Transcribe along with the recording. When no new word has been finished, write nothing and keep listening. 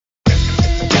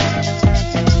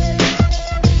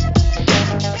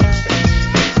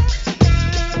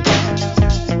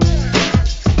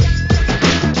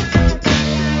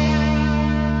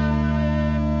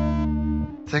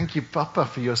thank you, Papa,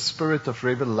 for your spirit of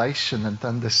revelation and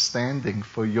understanding,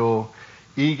 for your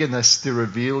eagerness to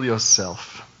reveal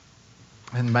yourself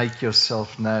and make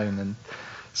yourself known. And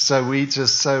so we're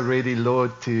just so ready,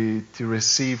 Lord, to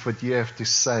receive what you have to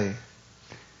say,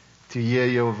 to hear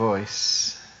your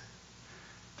voice.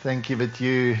 Thank you that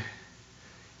you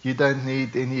don't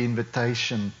need any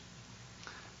invitation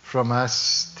from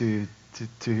us to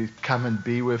come and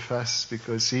be with us,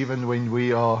 because even when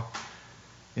we are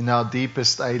in our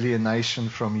deepest alienation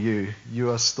from you, you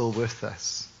are still with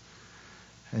us.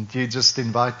 And you're just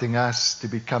inviting us to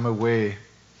become aware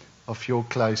of your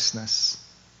closeness.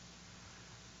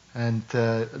 And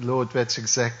Lord, that's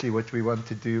exactly what we want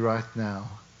to do right now.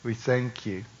 We thank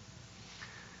you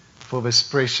for this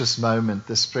precious moment,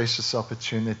 this precious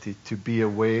opportunity to be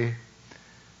aware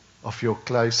of your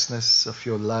closeness, of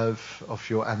your love, of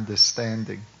your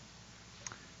understanding.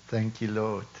 Thank you,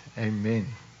 Lord. Amen.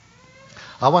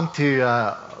 I want to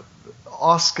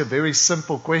ask a very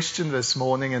simple question this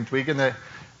morning, and we're going to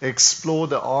explore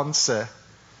the answer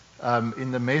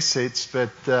in the message.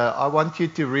 But I want you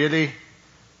to really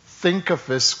think of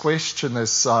this question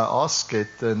as I ask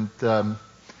it, and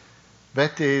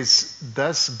that is,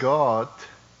 does God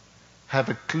have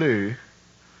a clue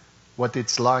what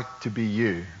it's like to be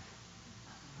you?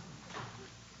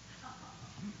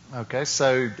 Okay,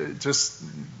 so just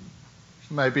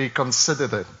maybe consider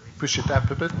that. Push it up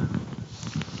a bit.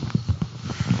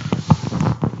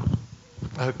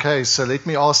 Okay, so let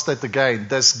me ask that again.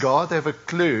 Does God have a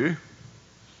clue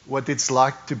what it's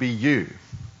like to be you?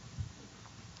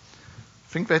 I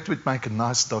think that would make a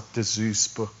nice Dr. Seuss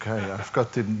book. Hey, I've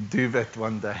got to do that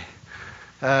one day.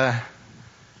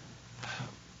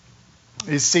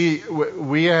 You see,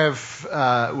 we have,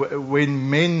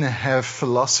 when men have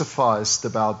philosophized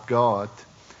about God,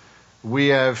 we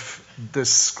have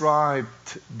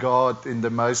described God in the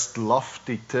most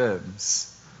lofty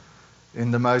terms,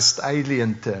 in the most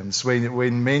alien terms.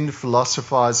 When men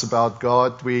philosophize about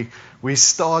God, we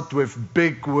start with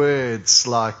big words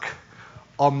like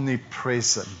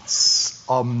omnipresence,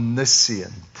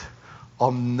 omniscient,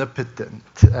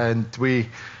 omnipotent, and we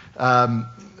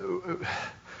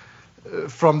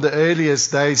from the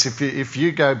earliest days, if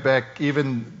you go back,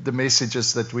 even the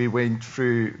messages that we went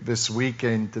through this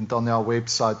weekend and on our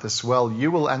website as well,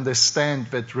 you will understand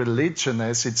that religion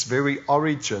has its very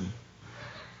origin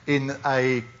in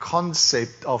a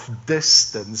concept of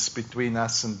distance between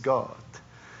us and God,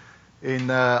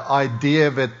 in an idea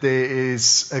that there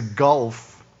is a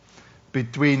gulf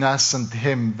between us and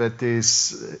Him that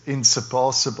is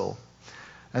insurpassable.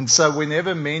 And so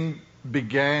whenever men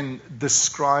began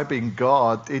describing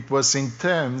God, it was in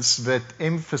terms that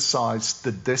emphasized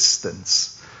the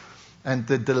distance and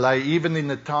the delay. Even in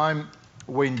the time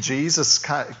when Jesus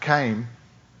came,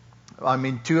 I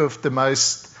mean, two of the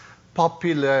most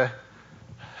popular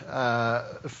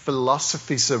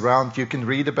philosophies around, you can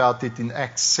read about it in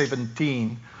Acts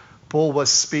 17. Paul was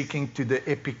speaking to the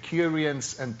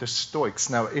Epicureans and the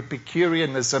Stoics. Now,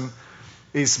 Epicureanism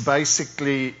is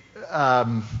basically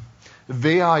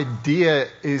the idea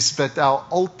is that our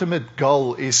ultimate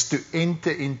goal is to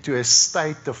enter into a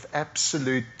state of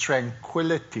absolute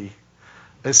tranquility,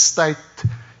 a state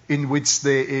in which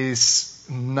there is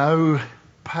no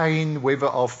pain, whether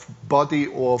of body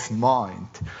or of mind.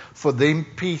 For them,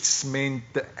 peace meant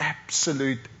the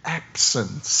absolute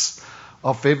absence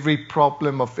of every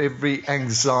problem, of every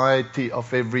anxiety,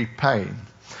 of every pain.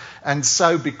 And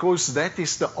so, because that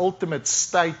is the ultimate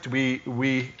state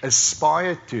we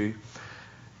aspire to,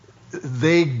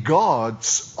 their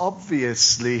gods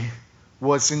obviously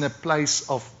was in a place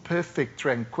of perfect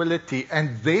tranquility,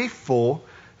 and therefore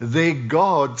their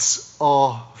gods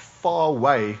are far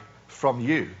away from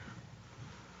you.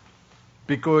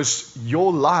 Because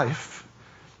your life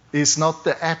is not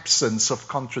the absence of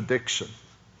contradiction.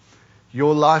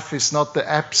 Your life is not the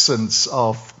absence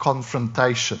of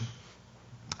confrontation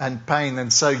and pain.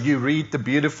 And so you read the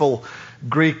beautiful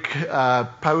Greek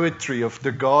poetry of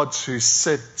the gods who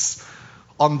sits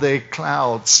on their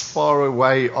clouds far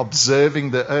away observing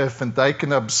the earth, and they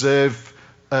can observe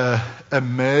a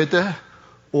murder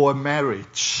or a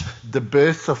marriage, the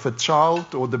birth of a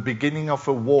child or the beginning of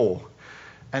a war,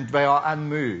 and they are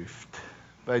unmoved.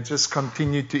 They just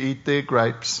continue to eat their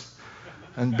grapes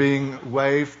and being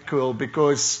waved cool,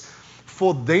 because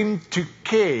for them to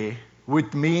care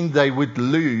would mean they would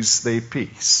lose their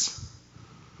peace.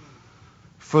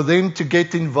 For them to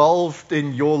get involved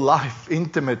in your life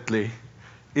intimately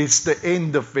is the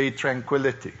end of their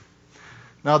tranquility.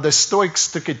 Now, the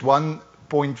Stoics took it one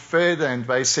point further, and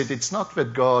they said it's not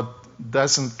that God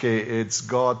doesn't care, it's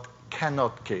God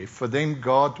cannot care. For them,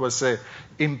 God was an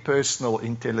impersonal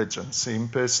intelligence, an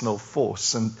impersonal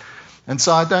force. And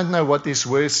so I don't know what is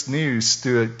worse news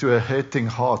to a hurting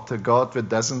heart, a God that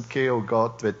doesn't care or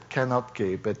God that cannot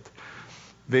care. But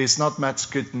there's not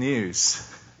much good news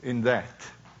in that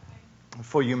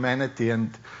for humanity.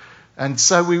 And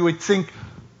so we would think,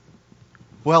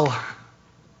 well,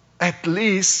 at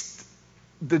least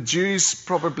the Jews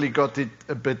probably got it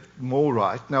a bit more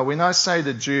right. Now, when I say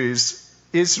the Jews,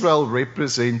 Israel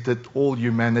represented all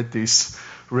humanity's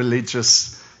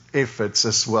religious efforts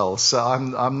as well. So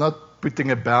I'm not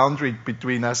putting a boundary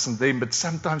between us and them, but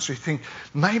sometimes we think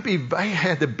maybe they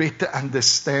had a better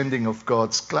understanding of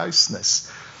God's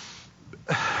closeness.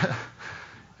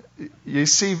 You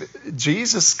see,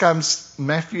 Jesus comes,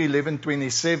 Matthew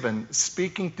 11:27,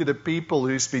 speaking to the people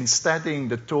who's been studying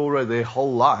the Torah their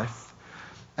whole life,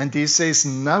 and he says,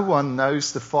 no one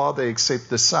knows the Father except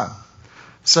the Son.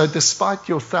 So despite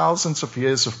your thousands of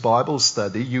years of Bible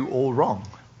study, you're all wrong.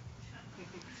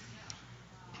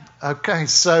 Okay,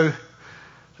 so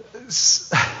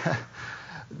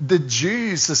the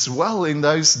Jews as well in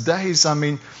those days, I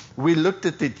mean, we looked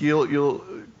at it, you'll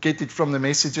get it from the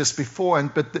messages before,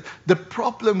 but the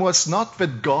problem was not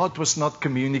that God was not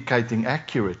communicating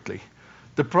accurately.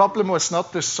 The problem was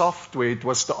not the software, it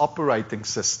was the operating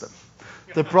system.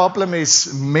 The problem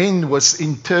is men was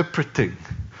interpreting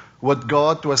what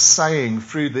God was saying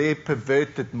through their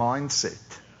perverted mindset,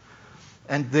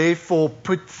 and therefore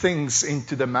put things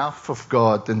into the mouth of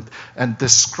God and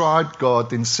described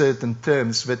God in certain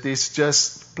terms that is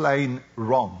just plain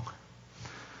wrong.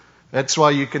 That's why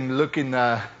you can look in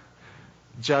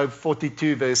Job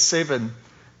 42 verse 7.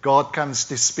 God comes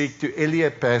to speak to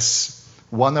Eliphaz,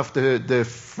 one of the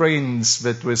friends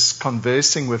that was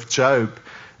conversing with Job.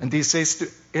 And he says to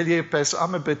Eliphaz,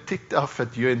 I'm a bit ticked off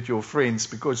at you and your friends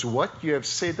because what you have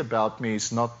said about me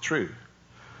is not true.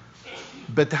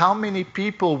 But how many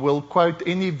people will quote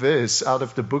any verse out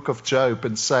of the book of Job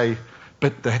and say,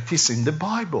 but that is in the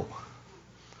Bible?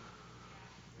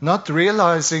 Not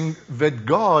realizing that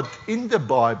God in the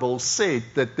Bible said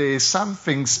that there are some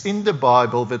things in the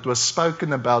Bible that was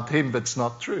spoken about him that's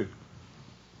not true.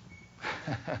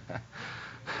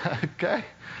 Okay?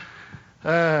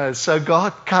 So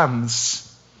God comes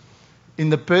in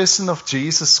the person of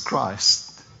Jesus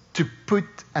Christ to put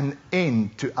an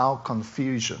end to our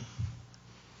confusion.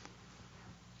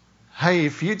 Hey,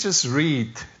 if you just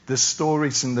read the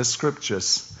stories in the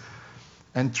scriptures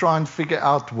and try and figure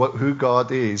out who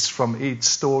God is from each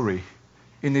story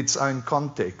in its own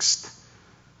context,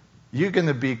 you're going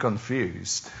to be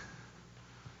confused.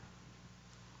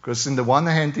 Because in the one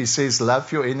hand he says,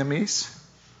 love your enemies.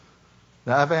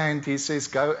 The other hand he says,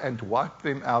 go and wipe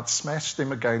them out, smash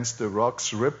them against the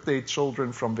rocks, rip their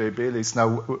children from their bellies.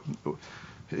 Now,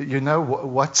 you know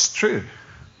what's true?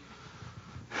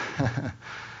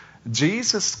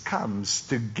 Jesus comes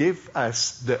to give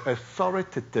us the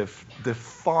authoritative, the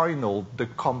final, the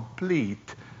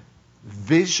complete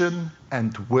vision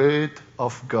and word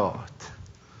of God.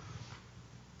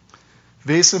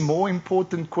 There's a more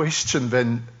important question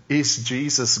than, is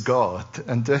Jesus God?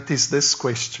 And that is this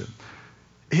question.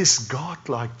 Is God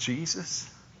like Jesus?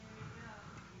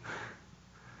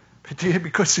 But yeah,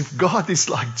 because if God is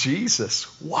like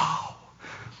Jesus, wow,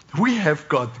 we have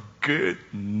got good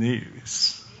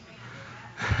news.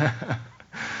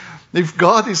 If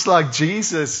God is like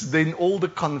Jesus, then all the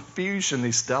confusion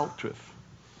is dealt with.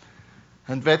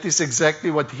 And that is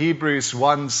exactly what Hebrews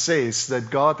 1 says,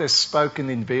 that God has spoken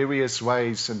in various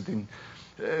ways and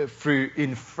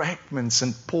in fragments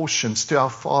and portions to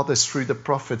our fathers through the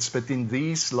prophets. But in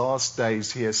these last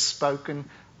days, he has spoken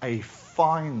a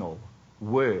final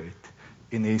word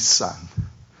in his Son.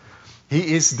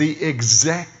 He is the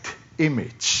exact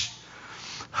image,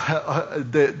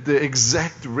 the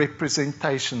exact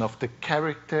representation of the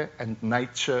character and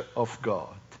nature of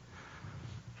God.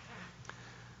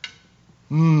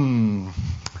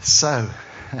 So,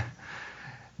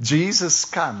 Jesus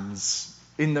comes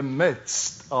in the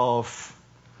midst of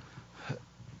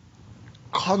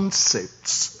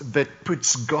concepts that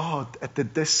puts God at a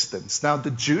distance. Now,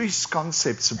 the Jewish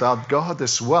concepts about God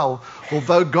as well,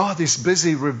 although God is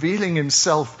busy revealing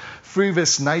himself through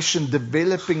this nation,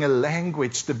 developing a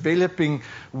language, developing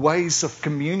ways of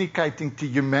communicating to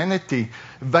humanity,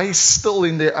 they still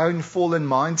in their own fallen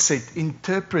mindset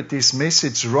interpret his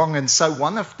message wrong. And so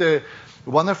one of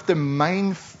the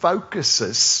main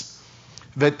focuses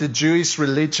that the Jewish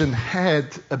religion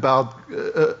had about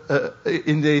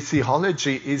in their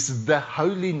theology is the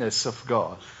holiness of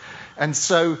God. And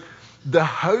so the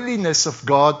holiness of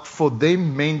God for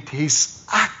them meant his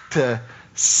utter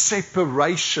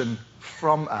separation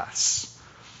from us.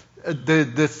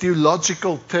 The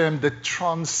theological term, the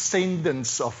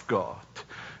transcendence of God.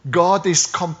 God is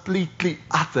completely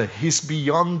other. He's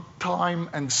beyond time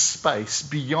and space,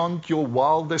 beyond your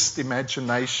wildest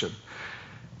imagination.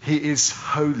 He is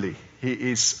holy. He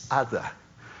is other.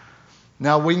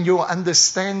 Now, when your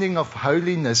understanding of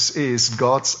holiness is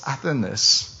God's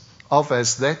otherness of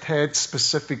us, that had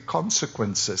specific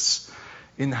consequences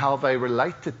in how they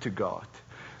related to God.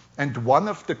 And one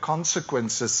of the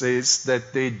consequences is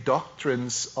that their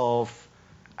doctrines of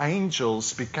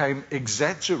angels became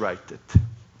exaggerated.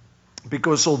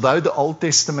 Because although the Old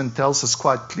Testament tells us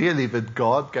quite clearly that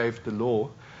God gave the law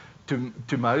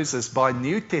to Moses, by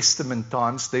New Testament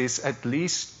times there's at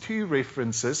least 2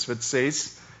 references that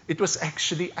says it was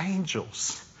actually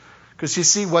angels. Because you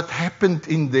see, what happened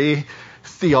in their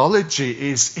theology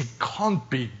is it can't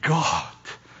be God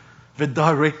that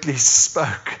directly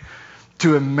spoke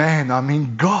to a man. I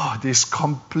mean, God is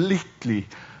completely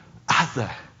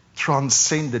other,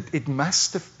 transcendent. It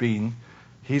must have been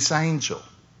his angel.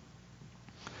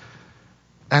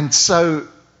 And so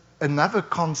another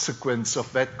consequence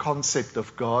of that concept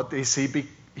of God is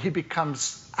he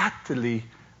becomes utterly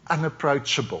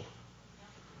unapproachable.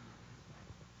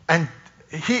 And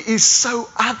he is so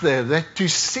other that to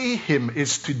see him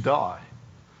is to die.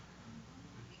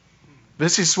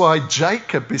 This is why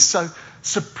Jacob is so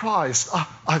surprised.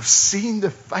 I've seen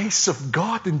the face of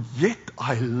God and yet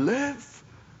I live.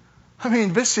 I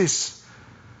mean, this is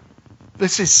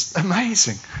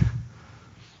amazing.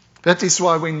 That is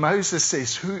why when Moses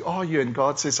says, "Who are you?" and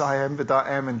God says, "I am that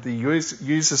I am," and he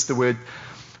uses the word,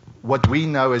 what we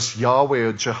know as Yahweh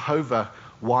or Jehovah,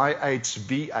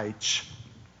 YHVH.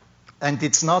 And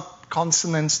it's not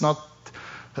consonants, not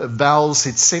vowels,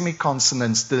 it's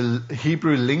semiconsonants. The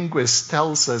Hebrew linguist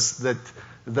tells us that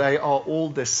they are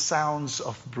all the sounds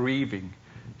of breathing.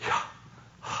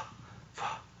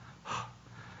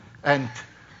 And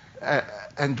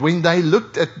when they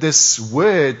looked at this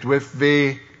word with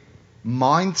their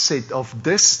mindset of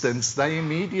distance, they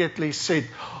immediately said,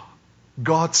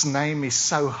 God's name is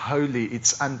so holy,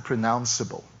 it's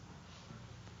unpronounceable.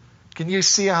 Can you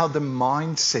see how the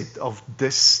mindset of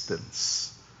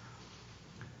distance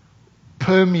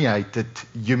permeated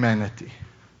humanity?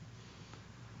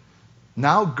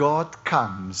 Now God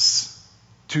comes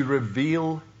to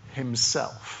reveal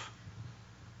himself.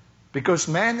 Because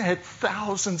man had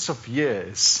thousands of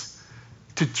years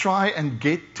to try and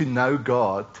get to know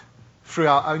God through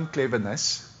our own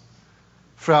cleverness,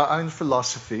 through our own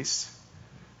philosophies,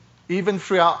 even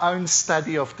through our own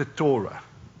study of the Torah.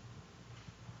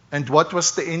 And what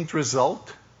was the end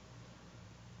result?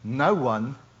 No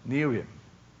one knew him.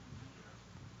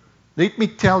 Let me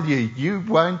tell you, you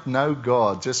won't know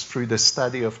God just through the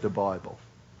study of the Bible.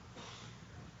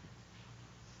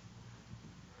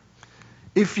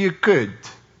 If you could,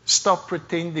 stop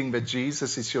pretending that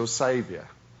Jesus is your Savior.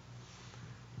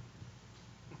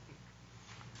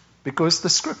 Because the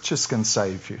Scriptures can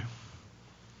save you.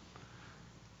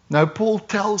 Now, Paul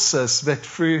tells us that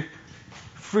through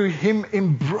him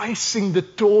embracing the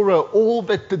Torah, all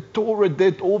that the Torah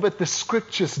did, all that the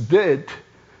Scriptures did,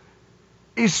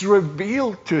 is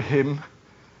revealed to him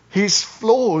his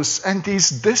flaws and his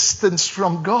distance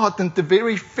from God, and the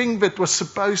very thing that was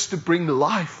supposed to bring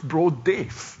life brought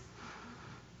death.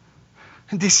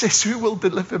 And he says, who will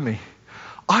deliver me?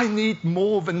 I need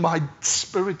more than my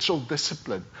spiritual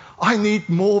discipline. I need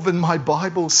more than my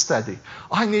Bible study.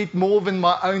 I need more than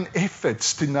my own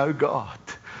efforts to know God.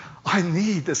 I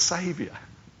need a Savior.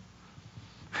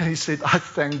 And he said, I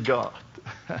thank God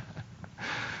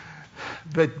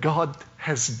that God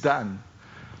has done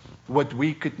what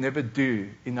we could never do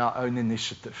in our own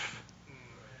initiative.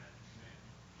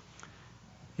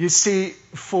 You see,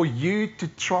 for you to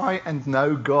try and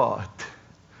know God,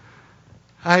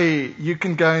 hey, you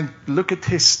can go and look at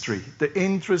history. The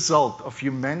end result of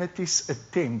humanity's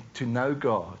attempt to know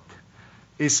God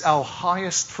is our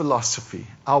highest philosophy,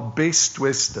 our best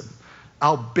wisdom,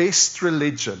 our best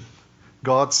religion,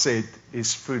 God said,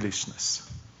 is foolishness.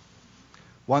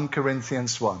 1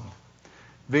 Corinthians 1.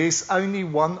 There's only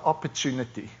one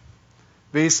opportunity.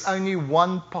 There's only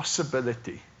one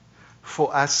possibility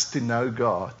for us to know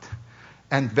God.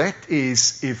 And that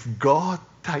is if God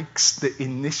takes the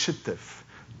initiative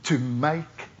to make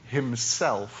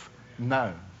himself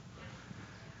known.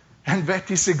 And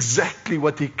that is exactly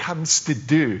what he comes to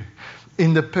do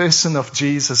in the person of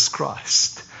Jesus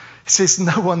Christ. He says,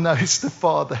 no one knows the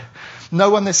Father. No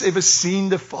one has ever seen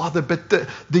the Father, but the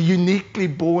uniquely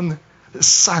born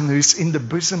Son who's in the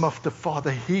bosom of the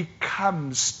Father, he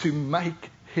comes to make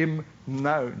him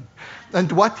known. And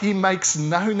what he makes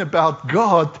known about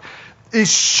God,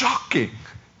 is shocking.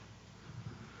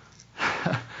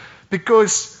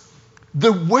 Because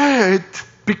the Word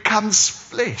becomes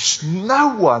flesh.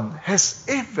 No one has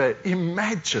ever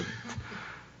imagined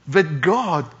that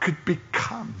God could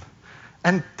become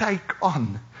and take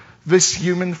on this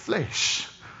human flesh.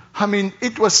 I mean,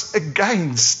 it was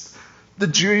against the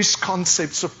Jewish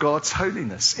concepts of God's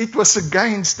holiness. It was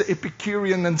against the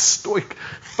Epicurean and Stoic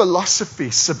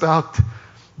philosophies about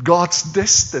God's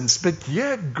distance. But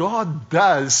here God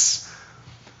does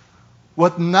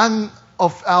what none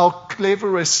of our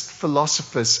cleverest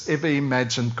philosophers ever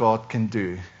imagined God can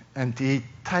do. And He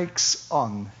takes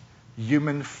on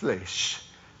human flesh.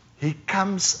 He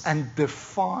comes and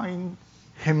defines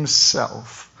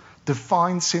Himself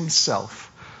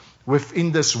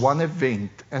within this one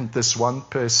event and this one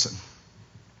person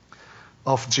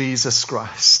of Jesus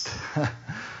Christ.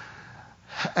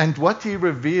 And what He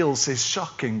reveals is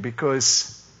shocking,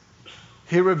 because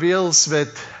He reveals that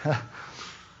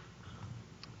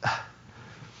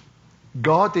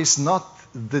God is not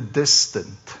the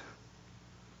distant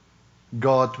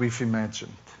God we've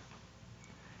imagined.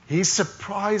 He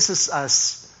surprises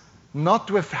us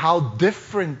not with how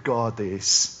different God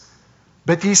is,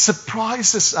 but He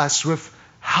surprises us with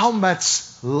how much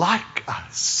like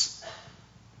us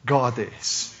God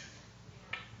is.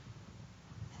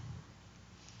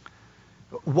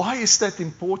 Why is that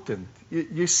important?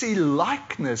 You see,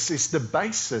 likeness is the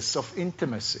basis of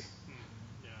intimacy.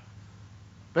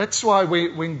 That's why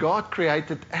when God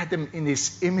created Adam in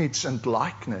His image and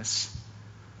likeness,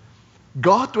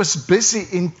 God was busy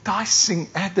enticing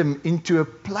Adam into a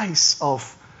place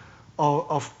of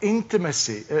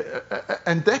intimacy.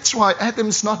 And that's why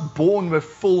Adam's not born with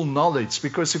full knowledge.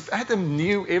 Because if Adam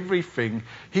knew everything,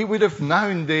 he would have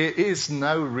known there is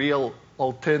no real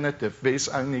alternative. There's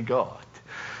only God.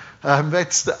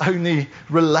 That's the only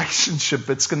relationship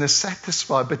that's going to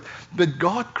satisfy. But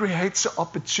God creates an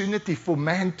opportunity for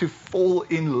man to fall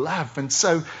in love. And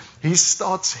so He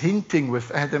starts hinting with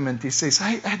Adam, and He says,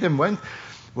 hey Adam,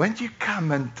 won't you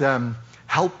come and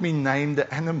help me name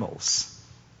the animals?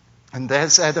 And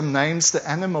as Adam names the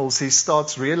animals, he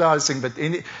starts realizing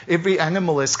that every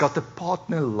animal has got a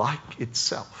partner like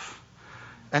itself.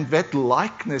 And that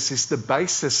likeness is the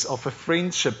basis of a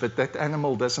friendship that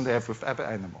animal doesn't have with other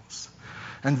animals.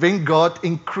 And then God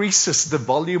increases the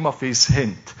volume of His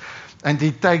hint. And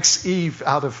He takes Eve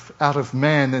out of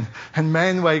man. And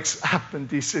man wakes up and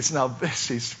he says, now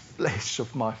this is flesh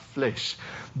of my flesh,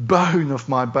 bone of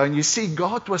my bone. You see,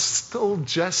 God was still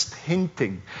just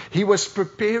hinting. He was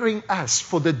preparing us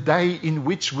for the day in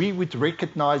which we would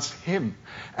recognize Him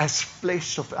as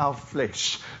flesh of our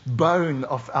flesh, bone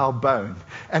of our bone.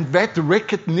 And that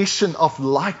recognition of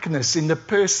likeness in the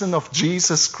person of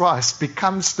Jesus Christ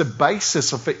becomes the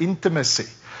basis of an intimacy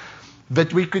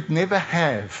that we could never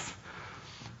have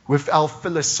with our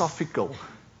philosophical,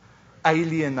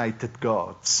 alienated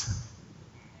gods.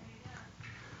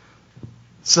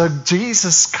 So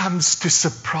Jesus comes to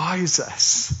surprise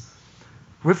us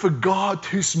with a God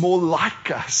who's more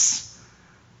like us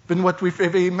than what we've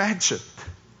ever imagined.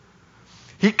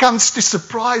 He comes to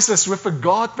surprise us with a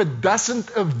God that doesn't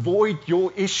avoid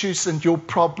your issues and your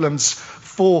problems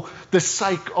for the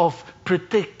sake of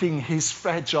protecting His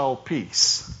fragile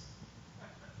peace.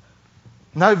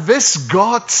 No, this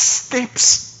God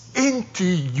steps into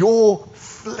your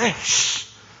flesh.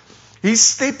 He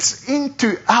steps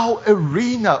into our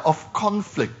arena of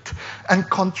conflict and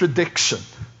contradiction.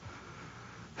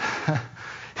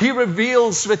 He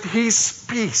reveals that His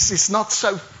peace is not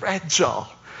so fragile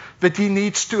that He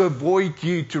needs to avoid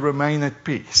you to remain at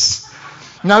peace.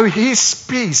 No, His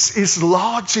peace is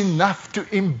large enough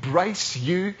to embrace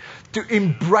you, to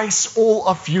embrace all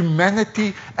of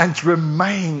humanity and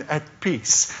remain at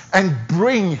peace and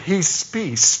bring His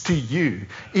peace to you.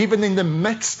 Even in the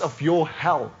midst of your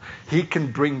hell, He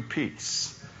can bring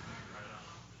peace.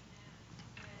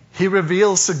 He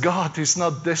reveals a God who's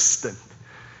not distant.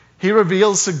 He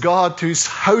reveals a God whose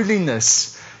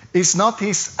holiness is not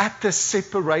His utter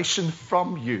separation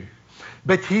from you,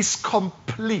 but His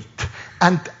complete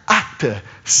and utter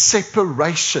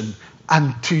separation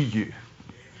unto you.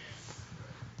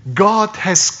 God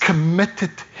has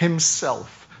committed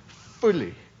Himself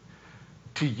fully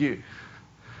to you.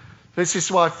 This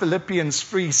is why Philippians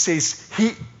 3 says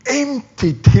He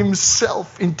emptied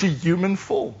Himself into human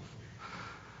form.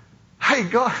 Hey,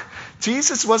 God,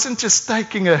 Jesus wasn't just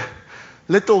taking a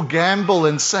little gamble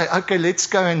and say, okay, let's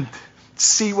go and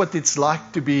see what it's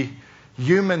like to be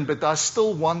human, but I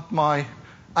still want my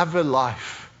other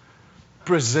life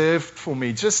preserved for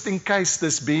me, just in case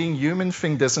this being human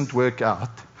thing doesn't work out.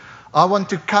 I want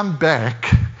to come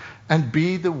back and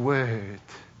be the Word,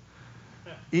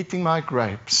 eating my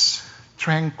grapes,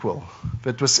 tranquil,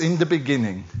 that was in the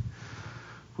beginning,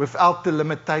 without the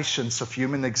limitations of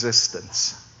human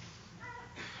existence.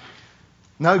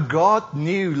 No, God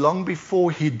knew long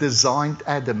before He designed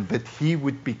Adam that he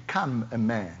would become a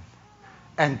man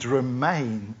and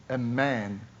remain a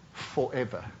man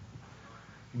forever.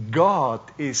 God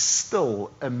is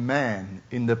still a man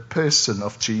in the person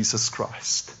of Jesus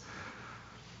Christ.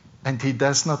 And He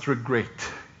does not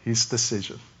regret His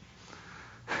decision.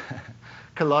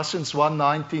 Colossians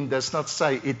 1:19 does not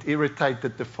say it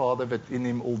irritated the Father that in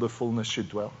Him all the fullness should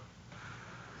dwell.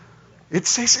 It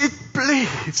says it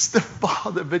pleased the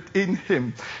Father that in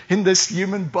Him, in this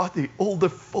human body, all the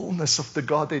fullness of the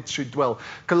Godhead should dwell.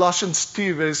 Colossians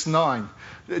 2 verse 9,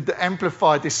 the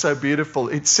Amplified is so beautiful.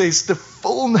 It says the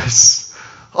fullness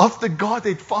of the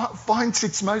Godhead finds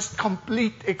its most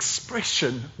complete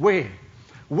expression where?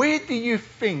 Where do you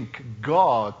think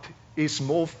God is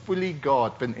more fully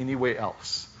God than anywhere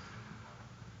else?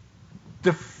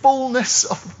 The fullness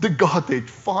of the Godhead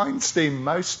finds their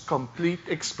most complete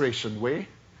expression where?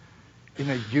 In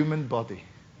a human body.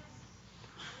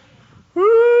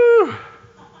 Woo!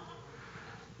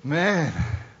 Man.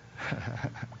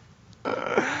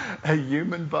 A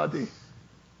human body.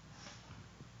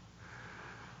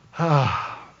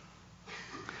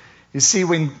 You see,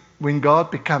 when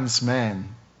God becomes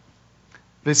man,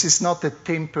 this is not a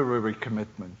temporary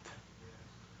commitment.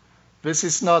 This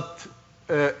is not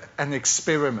an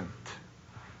experiment.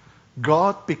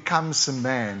 God becomes a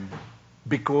man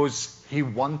because He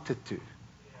wanted to.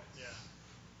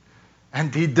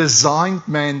 And He designed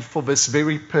man for this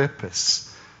very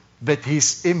purpose, that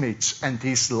His image and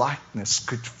His likeness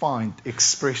could find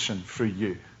expression through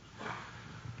you.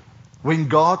 When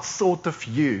God thought of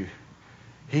you,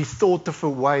 He thought of a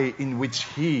way in which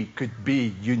He could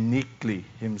be uniquely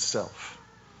Himself.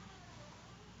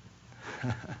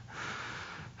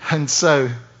 And so,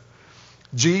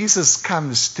 Jesus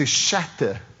comes to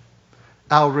shatter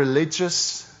our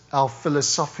religious, our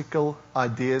philosophical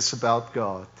ideas about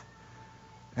God.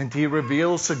 And He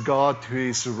reveals a God who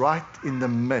is right in the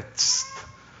midst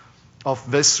of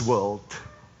this world,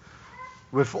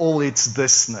 with all its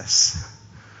thisness,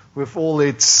 with all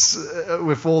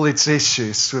its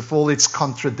issues, with all its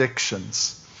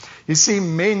contradictions. You see,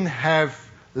 men have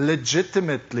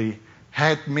legitimately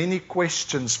had many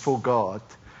questions for God,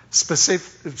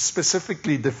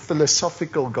 specifically the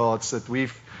philosophical gods that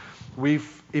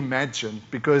we've imagined.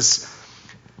 Because,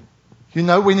 you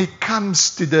know, when it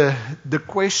comes to the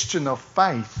question of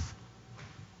faith,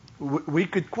 we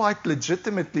could quite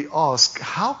legitimately ask,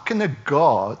 how can a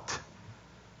God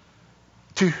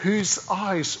to whose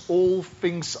eyes all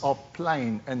things are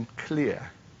plain and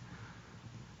clear,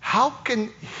 how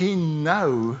can He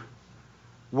know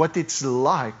what it's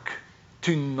like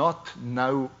to not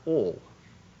know all?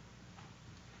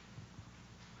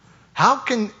 How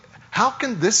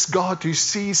can this God who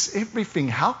sees everything,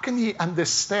 how can He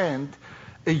understand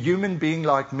a human being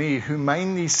like me who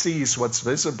mainly sees what's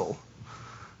visible?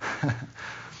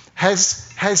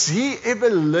 Has He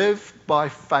ever lived by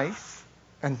faith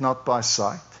and not by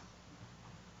sight?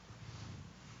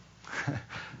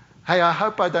 Hey, I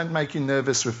hope I don't make you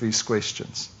nervous with these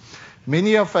questions.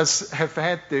 Many of us have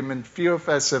had them, and few of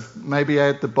us have maybe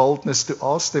had the boldness to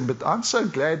ask them, but I'm so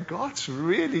glad God's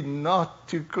really not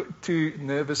too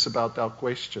nervous about our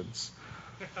questions.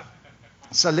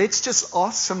 So let's just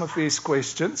ask some of these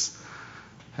questions,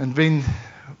 and then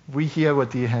we hear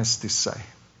what He has to say.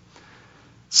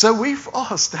 So we've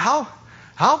asked,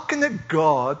 how can a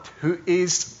God who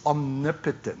is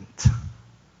omnipotent,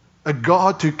 a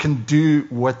God who can do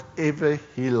whatever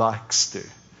He likes to,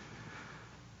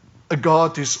 a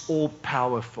God who's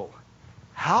all-powerful,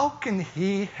 how can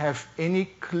He have any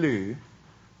clue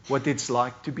what it's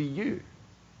like to be you?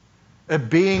 A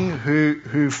being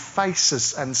who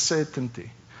faces uncertainty.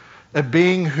 A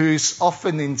being who's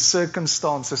often in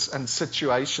circumstances and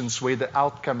situations where the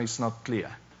outcome is not clear.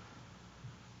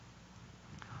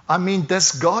 I mean,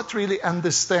 does God really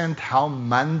understand how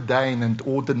mundane and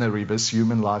ordinary this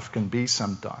human life can be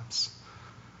sometimes?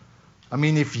 I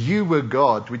mean, if you were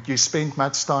God, would you spend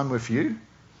much time with you?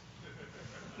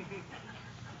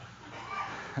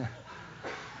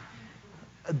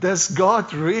 Does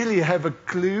God really have a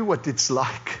clue what it's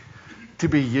like to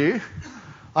be you?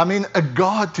 I mean, a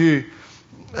God to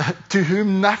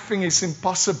whom nothing is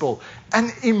impossible. An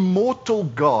immortal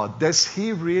God. Does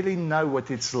He really know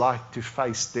what it's like to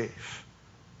face death?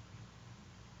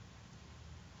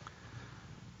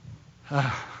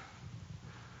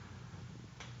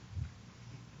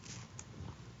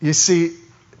 You see,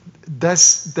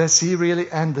 does he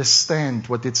really understand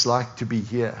what it's like to be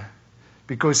here?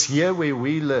 Because here where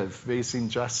we live, there's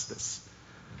injustice.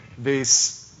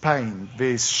 There's pain,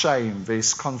 there's shame,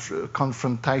 there's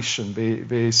confrontation,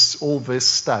 there's all this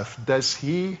stuff. Does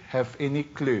he have any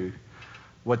clue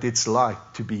what it's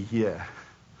like to be here?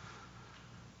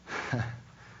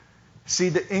 See,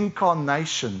 the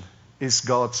incarnation is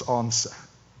God's answer.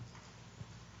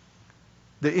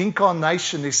 The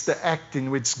incarnation is the act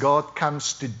in which God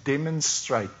comes to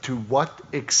demonstrate to what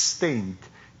extent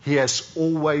He has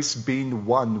always been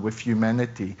one with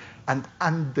humanity and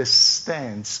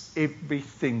understands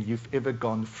everything you've ever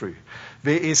gone through.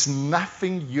 There is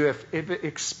nothing you have ever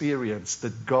experienced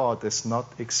that God has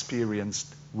not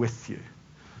experienced with you.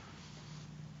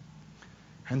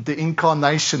 And the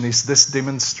incarnation is this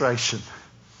demonstration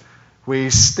where He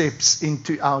steps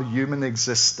into our human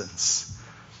existence.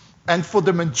 And for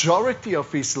the majority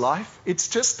of His life, it's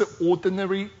just the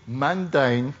ordinary,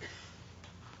 mundane,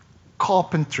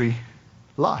 carpentry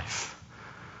life.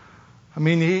 I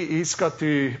mean, he's got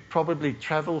to probably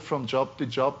travel from job to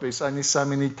job. There's only so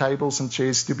many tables and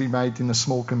chairs to be made in a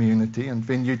small community. And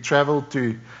when you travel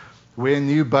to where a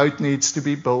new boat needs to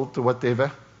be built or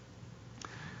whatever.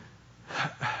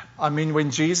 I mean, when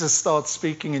Jesus starts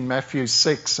speaking in Matthew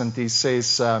 6 and He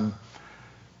says,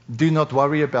 do not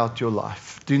worry about your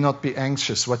life. Do not be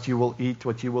anxious what you will eat,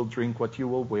 what you will drink, what you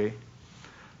will wear.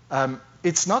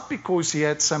 It's not because He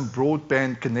had some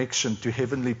broadband connection to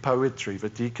heavenly poetry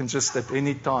that He can just at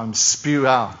any time spew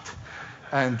out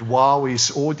and wow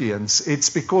His audience.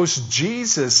 It's because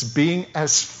Jesus, being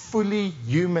as fully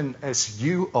human as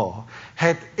you are,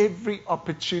 had every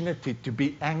opportunity to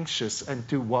be anxious and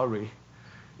to worry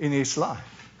in His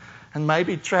life. And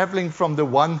maybe traveling from the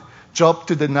one job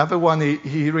to another one,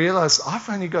 he realized, I've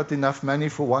only got enough money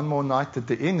for one more night at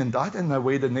the inn, and I don't know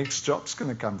where the next job's going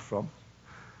to come from.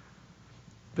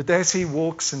 But as he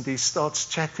walks and he starts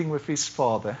chatting with his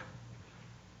Father,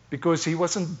 because he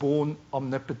wasn't born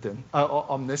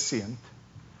omniscient,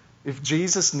 if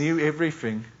Jesus knew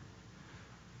everything,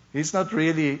 He's not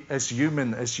really as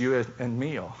human as you and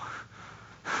me are.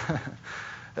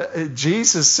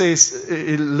 Jesus says,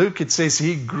 in Luke it says,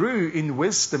 He grew in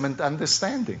wisdom and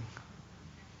understanding.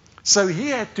 So He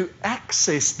had to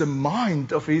access the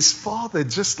mind of His Father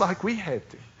just like we had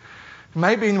to.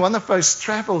 Maybe in one of those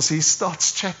travels he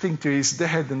starts chatting to his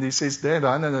dad and he says, Dad,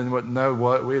 I don't know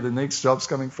where the next job's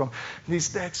coming from. And his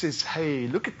dad says, hey,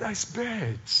 look at those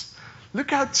birds.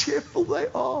 Look how cheerful they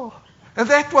are. And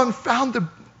that one found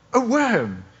a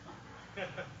worm.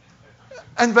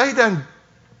 And they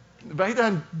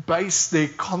don't base their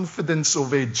confidence or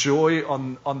their joy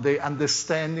on their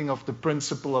understanding of the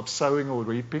principle of sowing or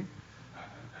reaping.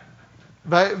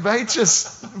 They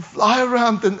just fly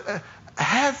around and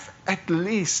have at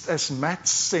least as much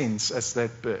sense as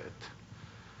that bird.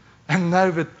 And know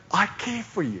that I care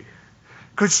for you.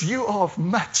 Because you are of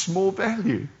much more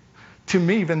value to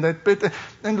me than that bird.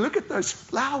 And look at those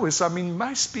flowers. I mean,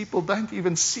 most people don't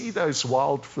even see those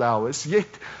wildflowers. Yet,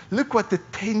 look what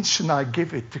attention I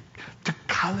give it to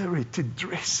color it, to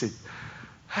dress it.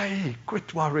 Hey,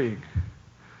 quit worrying.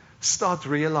 Start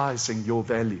realizing your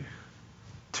value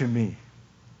to me.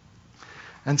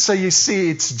 And so you see,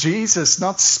 it's Jesus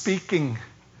not speaking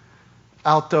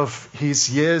out of his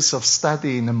years of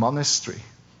study in a monastery,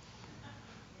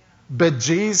 but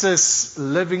Jesus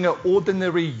living an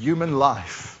ordinary human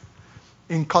life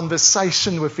in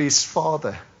conversation with his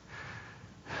Father.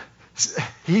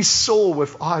 He saw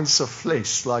with eyes of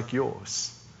flesh like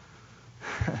yours.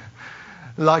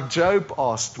 Like Job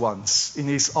asked once in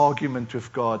his argument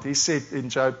with God. He said in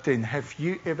Job 10, have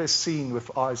you ever seen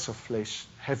with eyes of flesh?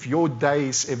 Have your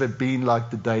days ever been like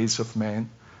the days of man?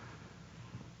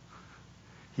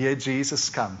 Here Jesus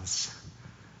comes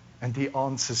and he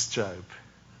answers Job.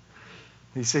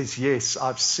 He says, yes,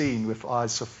 I've seen with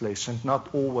eyes of flesh, and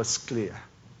not all was clear.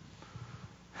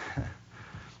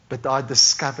 But I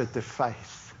discovered the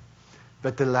faith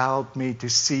that allowed me to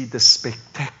see the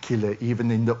spectacular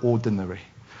even in the ordinary.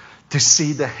 To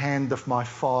see the hand of my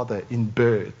Father in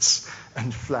birds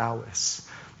and flowers.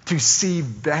 To see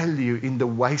value in the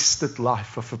wasted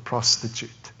life of a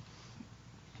prostitute.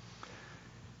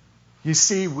 You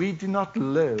see, we do not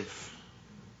live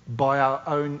by our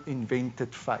own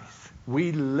invented faith.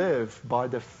 We live by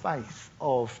the faith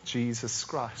of Jesus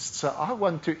Christ. So I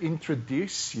want to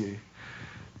introduce you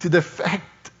to the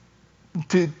fact,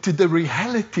 to the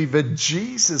reality that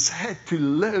Jesus had to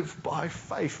live by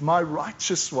faith. My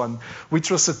righteous one, which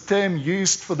was a term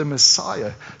used for the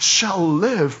Messiah, shall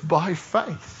live by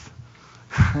faith.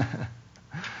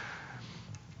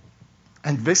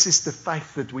 And this is the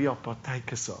faith that we are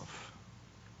partakers of.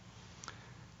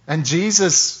 And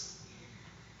Jesus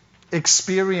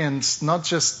experienced not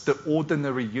just the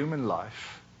ordinary human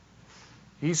life,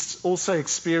 he's also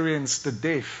experienced the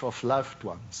death of loved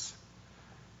ones.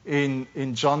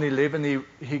 In John 11,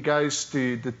 he goes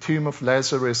to the tomb of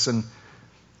Lazarus,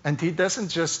 and he doesn't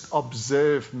just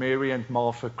observe Mary and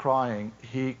Martha crying,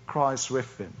 he cries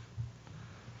with them.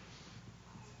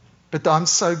 But I'm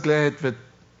so glad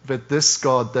that this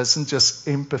God doesn't just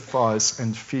empathize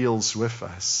and feels with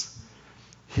us.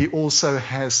 He also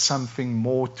has something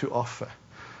more to offer.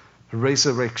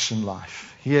 Resurrection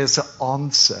life. He has an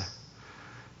answer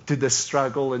to the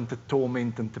struggle and the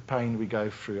torment and the pain we go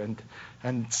through.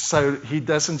 And so he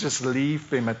doesn't just leave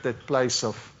them at that place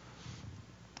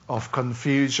of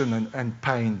confusion and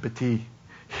pain, but he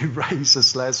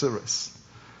raises Lazarus.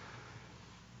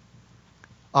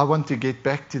 I want to get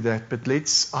back to that, but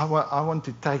I want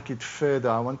to take it further.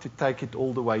 I want to take it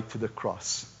all the way to the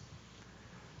cross.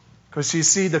 Because you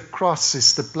see, the cross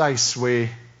is the place where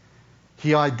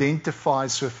he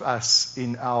identifies with us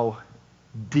in our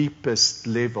deepest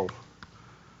level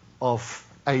of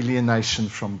alienation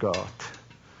from God.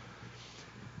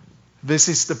 This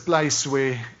is the place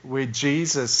where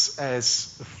Jesus,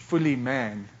 as fully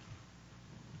man,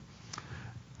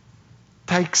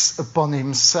 takes upon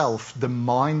himself the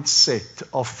mindset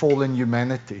of fallen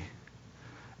humanity.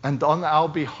 And on our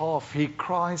behalf, he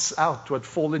cries out what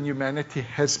fallen humanity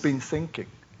has been thinking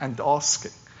and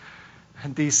asking.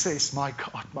 And he says, my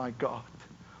God,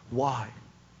 why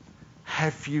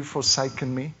have you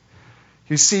forsaken me?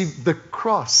 You see, the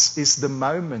cross is the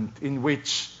moment in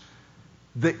which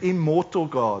the immortal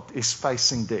God is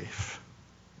facing death.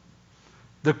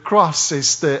 The cross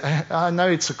is I know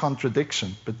it's a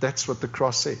contradiction, but that's what the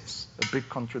cross is, a big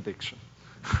contradiction.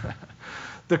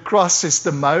 The cross is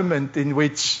the moment in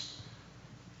which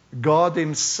God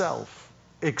himself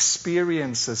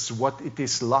experiences what it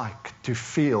is like to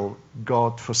feel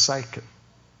God forsaken.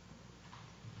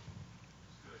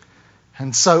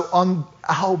 And so on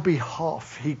our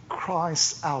behalf, he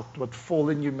cries out what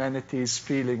fallen humanity is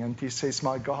feeling, and he says,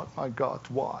 my God,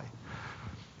 why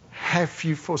have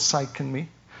you forsaken me?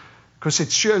 Because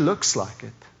it sure looks like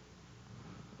it.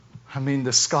 I mean,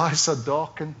 the skies are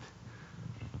darkened.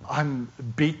 I'm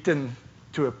beaten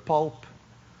to a pulp,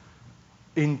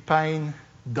 in pain,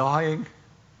 dying.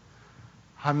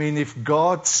 I mean, if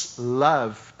God's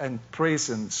love and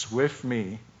presence with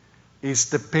me is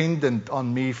dependent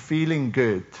on me feeling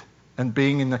good and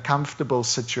being in a comfortable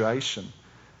situation,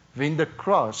 then the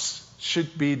cross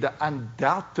should be the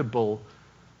undoubtable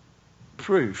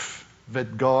proof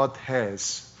that God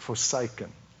has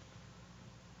forsaken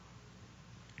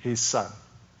his son.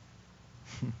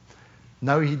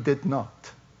 No, he did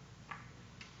not.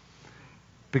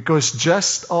 Because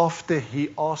just after he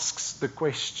asks the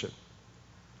question,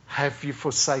 have you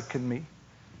forsaken me?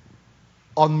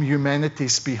 On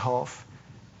humanity's behalf,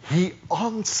 he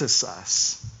answers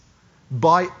us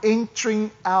by entering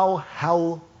our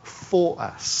hell for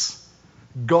us.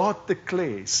 God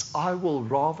declares, I will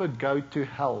rather go to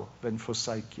hell than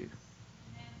forsake you.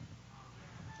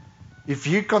 If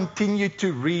you continue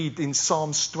to read in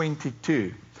Psalms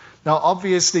 22, now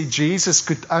obviously Jesus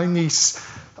could only,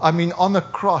 on a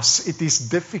cross it is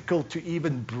difficult to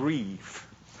even breathe.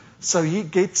 So he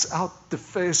gets out the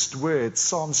first word,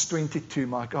 Psalms 22,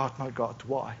 my God,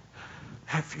 why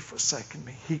have you forsaken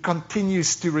me? He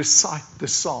continues to recite the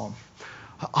psalm.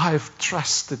 I have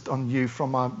trusted on you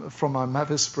from my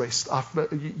mother's breast.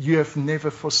 You have never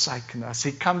forsaken us.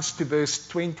 He comes to verse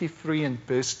 23 and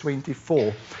verse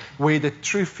 24, where the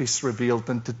truth is revealed,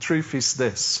 and the truth is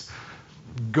this: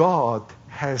 God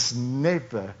has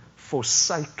never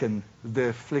forsaken the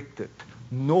afflicted,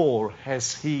 nor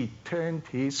has he turned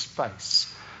his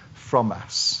face from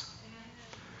us.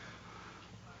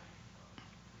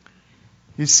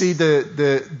 You see,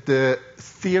 the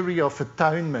theory of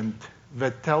atonement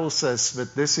that tells us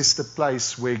that this is the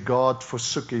place where God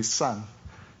forsook his son,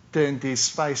 turned his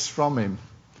face from him,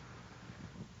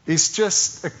 is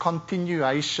just a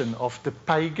continuation of the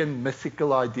pagan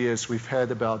mythical ideas we've heard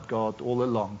about God all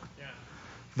along. Yeah.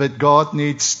 That God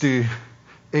needs to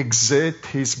exert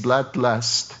his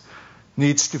bloodlust,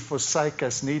 needs to forsake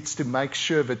us, needs to make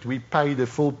sure that we pay the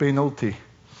full penalty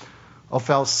of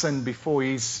our sin before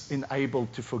he's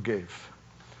enabled to forgive.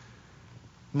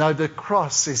 Now, the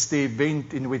cross is the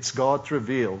event in which God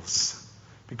reveals,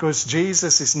 because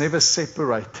Jesus is never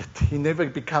separated. He never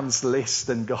becomes less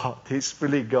than God. He's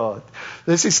fully God.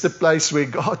 This is the place where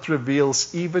God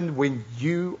reveals even when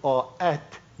you are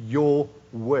at your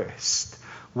worst.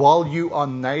 While you are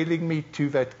nailing me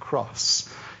to that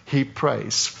cross, he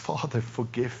prays, Father,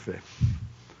 forgive them.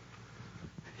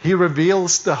 He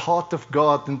reveals the heart of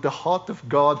God, and the heart of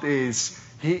God is,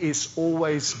 He is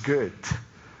always good,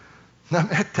 no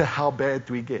matter how bad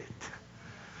we get.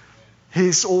 He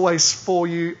is always for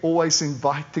you, always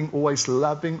inviting, always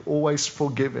loving, always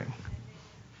forgiving.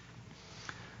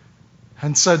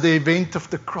 And so the event of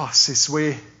the cross is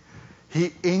where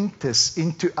He enters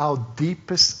into our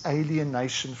deepest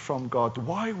alienation from God.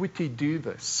 Why would He do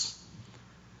this?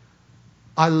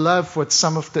 I love what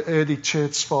some of the early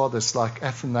church fathers like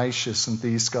Athanasius and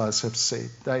these guys have said.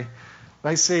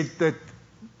 They said that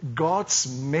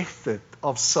God's method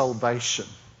of salvation,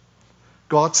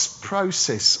 God's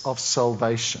process of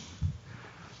salvation,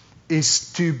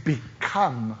 is to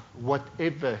become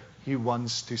whatever He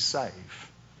wants to save.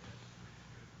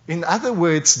 In other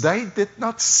words, they did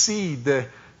not see the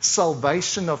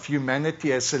salvation of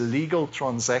humanity as a legal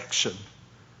transaction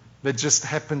that just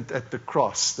happened at the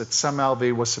cross, that somehow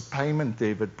there was a payment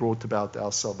there that brought about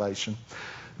our salvation.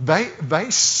 They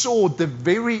saw the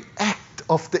very act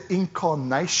of the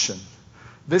incarnation,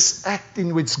 this act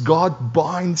in which God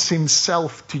binds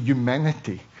Himself to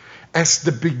humanity, as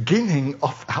the beginning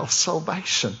of our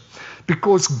salvation.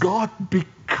 Because God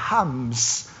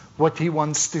becomes what He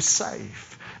wants to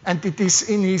save. And it is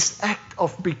in His act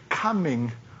of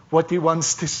becoming what He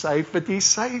wants to save that He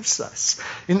saves us.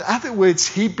 In other words,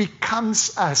 He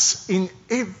becomes us in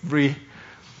every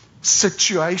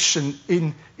situation,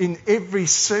 in every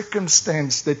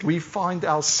circumstance that we find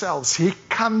ourselves. He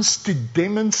comes to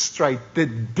demonstrate the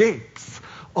depth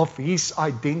of His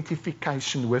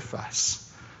identification with us.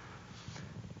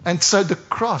 And so the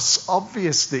cross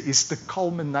obviously is the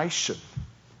culmination.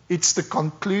 It's the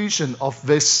conclusion of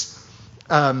this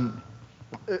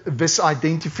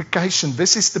identification.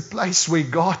 This is the place where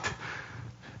God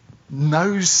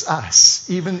knows us,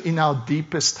 even in our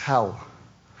deepest hell.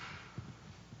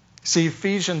 See,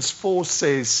 Ephesians 4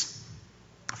 says,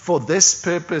 "For this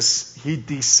purpose He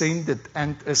descended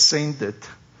and ascended,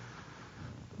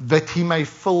 that He may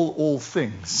fill all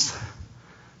things."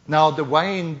 Now, the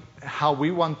way in how we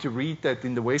want to read that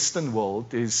in the Western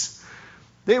world is,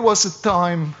 there was a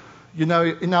time, in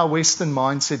our Western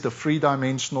mindset of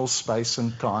three-dimensional space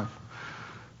and time,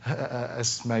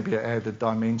 as maybe an added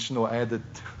dimension or added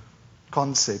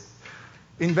concept.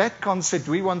 In that concept,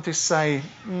 we want to say,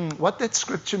 what that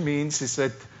scripture means is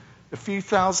that a few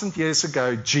thousand years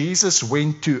ago, Jesus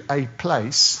went to a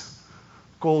place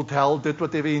called hell, did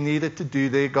whatever He needed to do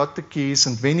there, got the keys,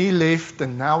 and then He left,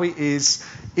 and now He is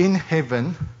in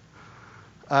heaven,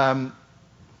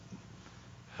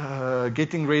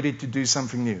 getting ready to do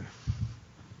something new.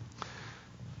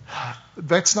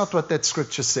 That's not what that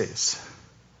scripture says.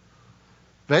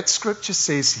 That scripture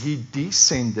says He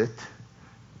descended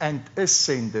and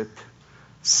ascended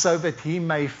so that He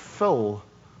may fill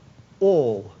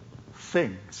all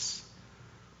things.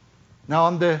 Now,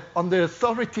 on the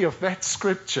authority of that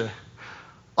scripture,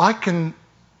 I can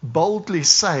boldly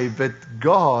say that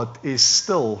God is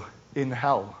still in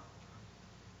hell.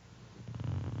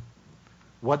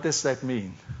 What does that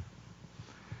mean?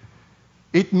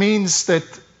 It means that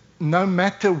no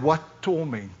matter what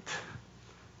torment,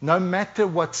 no matter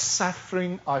what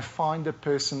suffering I find a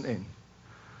person in,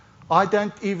 I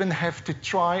don't even have to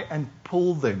try and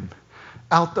pull them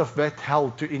out of that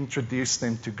hell to introduce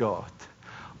them to God.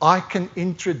 I can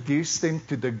introduce them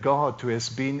to the God who has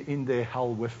been in their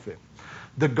hell with them.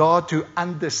 The God who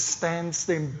understands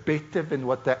them better than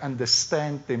what they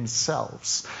understand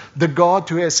themselves. The God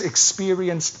who has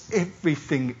experienced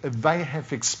everything they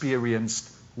have experienced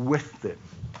with them.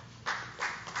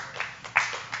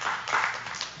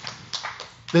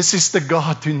 This is the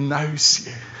God who knows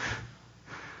you.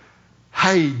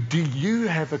 Hey, do you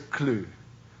have a clue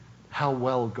how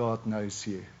well God knows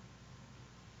you?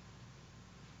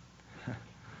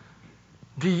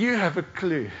 Do you have a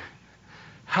clue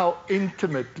how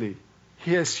intimately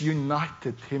He has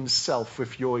united Himself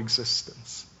with your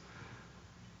existence?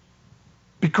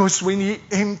 Because when He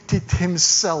emptied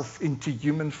Himself into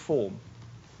human form,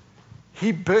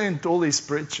 He burned all His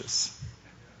bridges.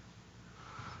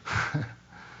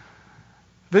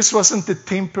 This wasn't a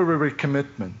temporary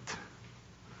commitment.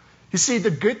 You see,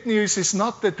 the good news is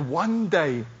not that one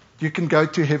day you can go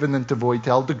to heaven and avoid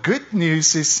hell. The good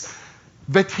news is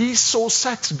that He saw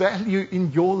such value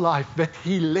in your life that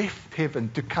He left heaven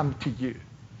to come to you.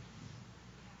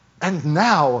 And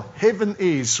now heaven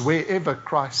is wherever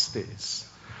Christ is.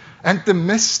 And the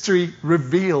mystery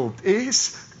revealed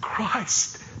is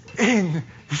Christ in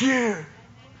you.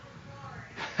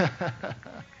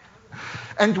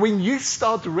 And when you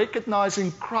start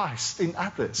recognizing Christ in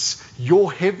others,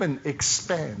 your heaven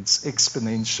expands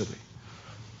exponentially.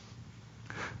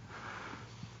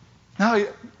 Now,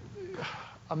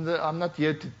 I'm not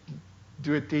here to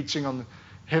do a teaching on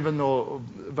heaven or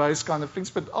those kind of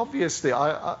things, but obviously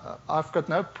I've got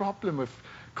no problem with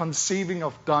conceiving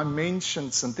of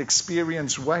dimensions and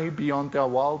experience way beyond our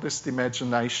wildest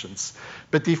imaginations.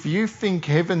 But if you think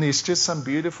heaven is just some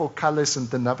beautiful colors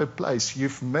and another place,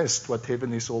 you've missed what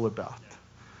heaven is all about.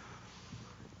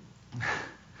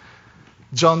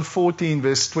 John 14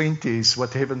 verse 20 is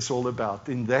what heaven's all about.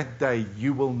 In that day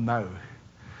you will know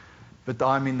that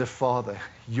I'm in the Father,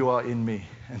 you are in me,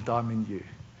 and I'm in you.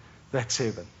 That's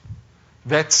heaven.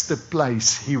 That's the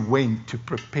place He went to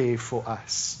prepare for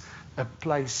us. A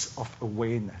place of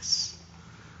awareness.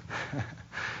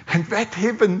 And that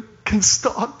heaven can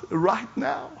start right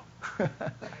now.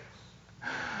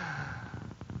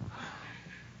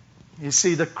 You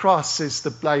see, the cross is the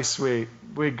place where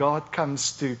God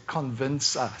comes to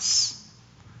convince us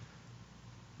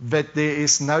that there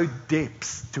is no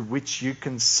depth to which you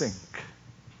can sink,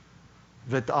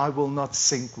 that I will not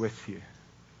sink with you.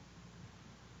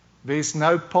 There is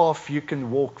no path you can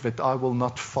walk that I will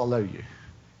not follow you.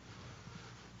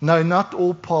 No, not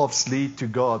all paths lead to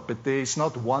God, but there is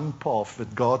not one path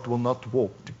that God will not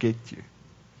walk to get you,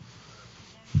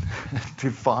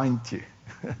 to find you,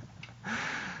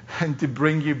 and to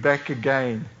bring you back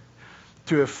again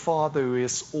to a Father who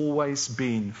has always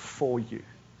been for you,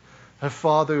 a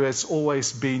Father who has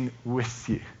always been with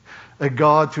you, a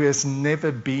God who has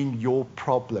never been your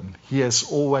problem. He has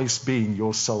always been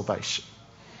your salvation.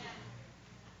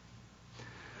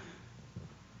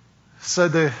 So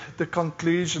the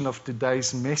conclusion of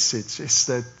today's message is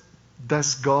that,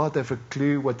 does God have a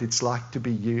clue what it's like to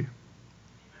be you?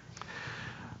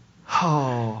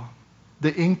 Oh,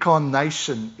 the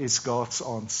incarnation is God's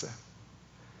answer.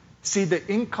 See, the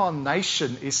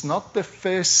incarnation is not the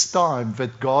first time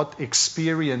that God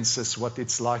experiences what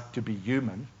it's like to be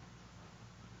human.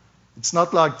 It's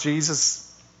not like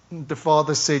Jesus, the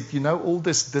Father said, you know, all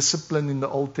this discipline in the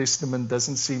Old Testament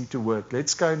doesn't seem to work.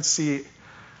 Let's go and see.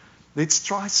 Let's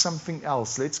try something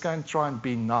else. Let's go and try and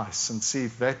be nice and see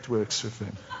if that works with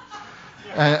him.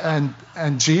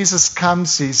 And Jesus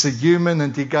comes, he's a human,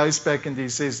 and he goes back and he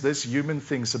says, this human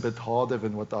thing's a bit harder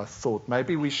than what I thought.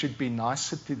 Maybe we should be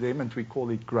nicer to them, and we call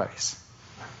it grace.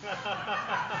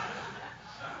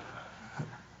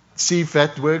 See if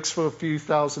that works for a few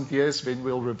thousand years, then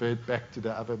we'll revert back to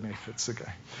the other methods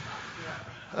again.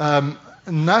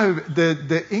 No,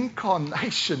 the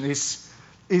incarnation is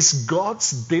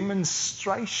God's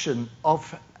demonstration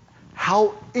of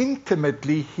how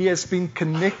intimately He has been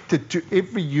connected to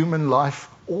every human life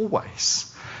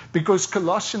always. Because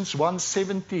Colossians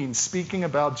 1:17, speaking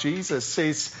about Jesus,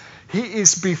 says, He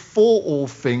is before all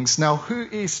things. Now, who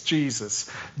is Jesus?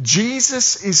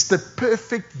 Jesus is the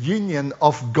perfect union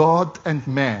of God and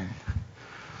man.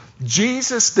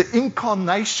 Jesus, the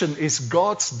incarnation, is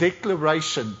God's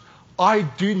declaration. I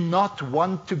do not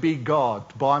want to be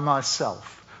God by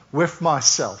myself, with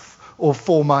myself, or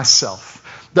for myself.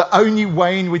 The only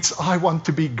way in which I want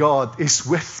to be God is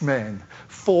with man,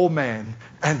 for man,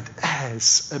 and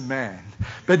as a man.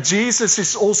 But Jesus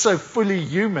is also fully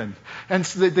human. And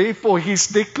so therefore his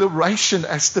declaration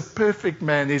as the perfect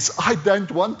man is, I don't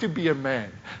want to be a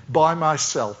man by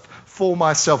myself, for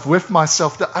myself, with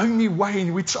myself. The only way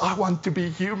in which I want to be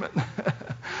human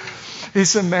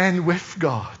is a man with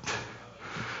God,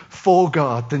 for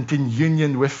God, and in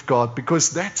union with God, because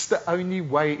that's the only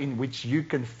way in which you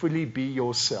can fully be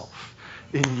yourself,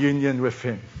 in union with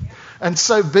Him. And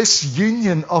so this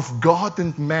union of God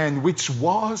and man, which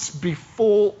was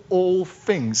before all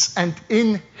things, and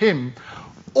in Him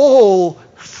all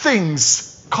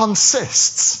things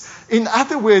consists. In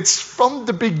other words, from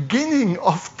the beginning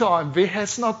of time, there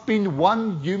has not been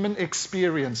one human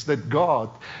experience that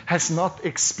God has not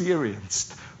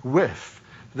experienced with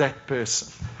that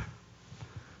person.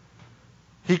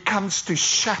 He comes to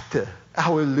shatter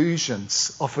our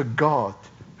illusions of a God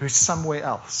who's somewhere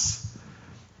else,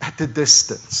 at a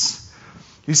distance.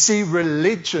 You see,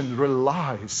 religion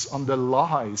relies on the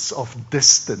lies of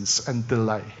distance and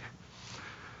delay.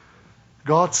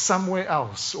 God somewhere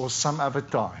else or some other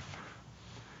time.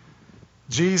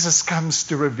 Jesus comes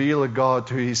to reveal a God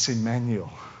who is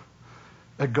Emmanuel,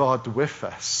 a God with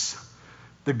us,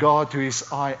 the God who is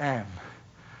I am.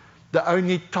 The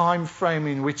only time frame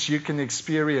in which you can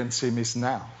experience Him is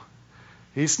now.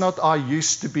 He's not I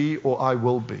used to be or I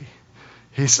will be.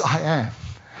 He's I am.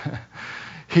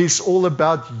 He's all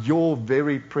about your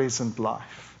very present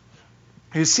life.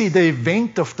 You see, the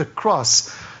event of the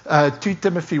cross, 2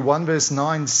 Timothy 1 verse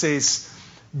 9 says,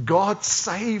 God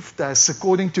saved us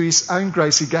according to His own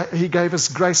grace. He gave us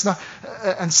grace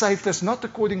and saved us not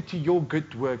according to your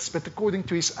good works, but according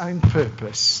to His own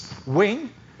purpose. When?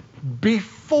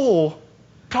 Before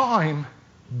time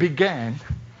began.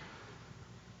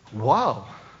 Wow.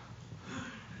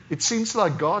 It seems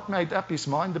like God made up His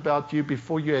mind about you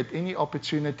before you had any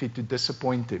opportunity to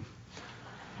disappoint Him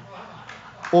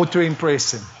or to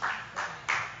impress Him.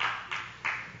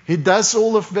 He does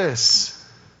all of this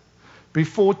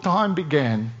before time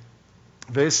began.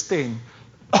 Verse 10.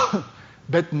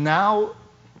 But now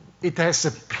it has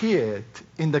appeared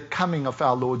in the coming of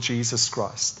our Lord Jesus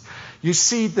Christ. You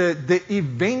see, the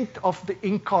event of the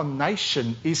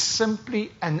incarnation is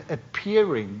simply an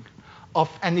appearing of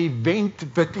an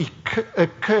event that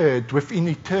occurred within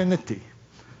eternity,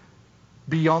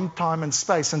 beyond time and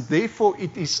space, and therefore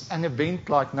it is an event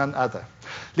like none other.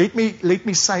 Let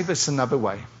me say this another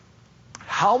way.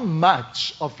 How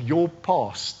much of your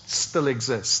past still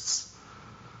exists?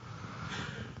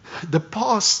 The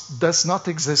past does not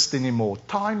exist anymore.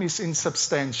 Time is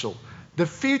insubstantial. The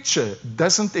future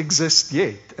doesn't exist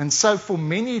yet. And so for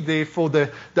many, therefore,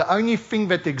 the only thing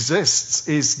that exists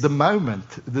is the moment,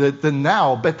 the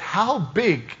now. But how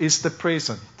big is the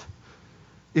present?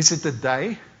 Is it a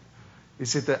day?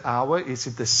 Is it an hour? Is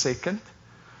it a second?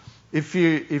 If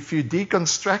you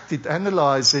deconstruct it,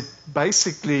 analyze it,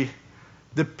 basically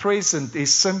the present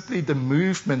is simply the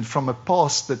movement from a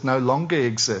past that no longer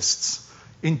exists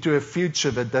into a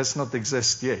future that does not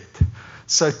exist yet.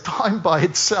 So time by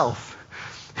itself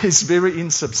is very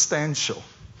insubstantial.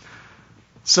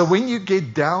 So when you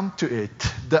get down to it,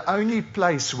 the only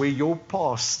place where your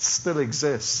past still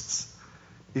exists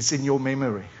is in your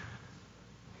memory.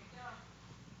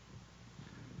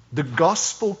 The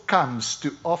gospel comes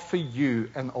to offer you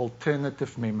an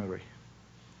alternative memory.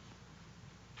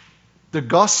 The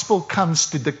gospel comes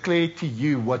to declare to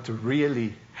you what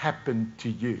really happened to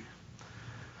you.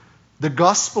 The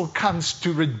gospel comes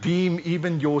to redeem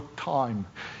even your time.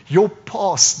 Your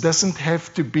past doesn't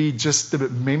have to be just the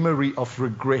memory of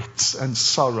regrets and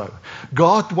sorrow.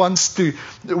 God wants to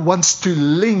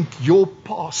link your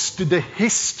past to the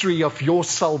history of your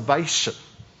salvation.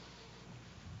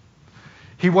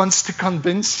 He wants to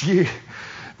convince you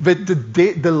that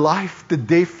the life, the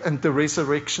death, and the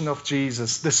resurrection of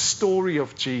Jesus, the story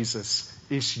of Jesus,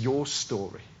 is your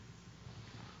story.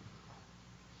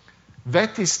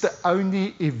 That is the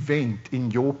only event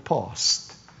in your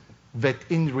past that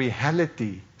in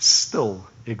reality still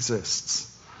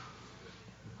exists.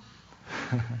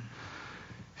 You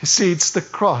see, it's the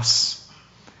cross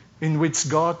in which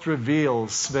God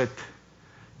reveals that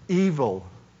evil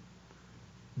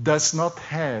does not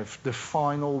have the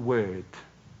final word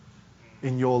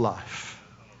in your life.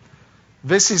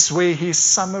 This is where He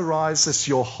summarizes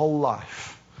your whole life.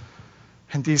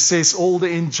 And He says all the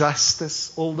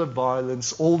injustice, all the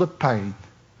violence, all the pain,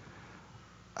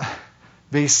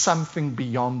 there's something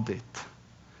beyond it.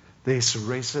 There's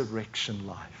resurrection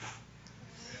life.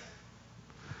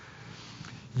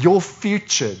 Your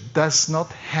future does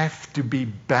not have to be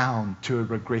bound to a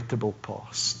regrettable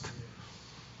past.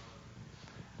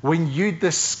 When you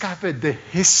discover the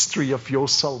history of your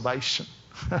salvation,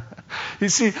 you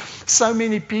see, so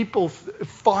many people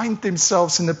find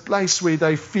themselves in a place where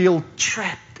they feel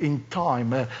trapped in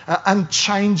time, an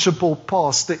unchangeable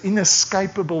past, the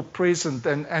inescapable present,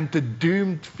 and the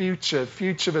doomed future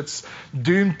that's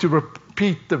doomed to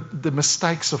repeat the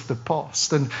mistakes of the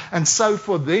past. And so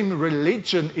for them,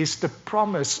 religion is the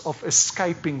promise of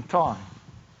escaping time.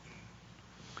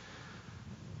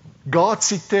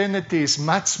 God's eternity is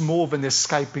much more than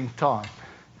escaping time.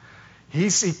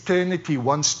 His eternity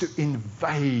wants to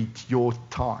invade your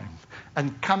time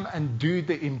and come and do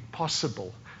the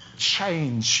impossible,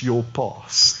 change your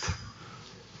past.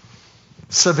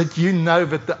 So that you know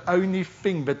that the only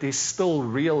thing that is still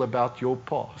real about your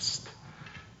past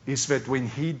is that when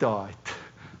He died,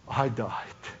 I died.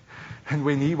 And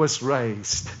when He was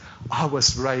raised, I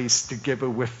was raised together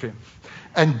with Him.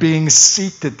 And being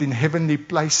seated in heavenly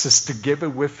places together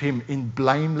with Him in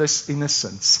blameless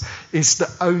innocence is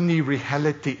the only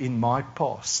reality in my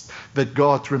past that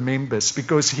God remembers.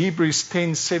 Because Hebrews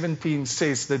 10:17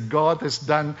 says that God has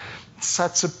done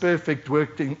such a perfect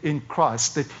work in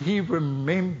Christ that He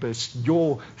remembers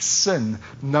your sin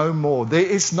no more. There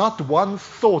is not one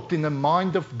thought in the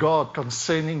mind of God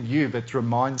concerning you that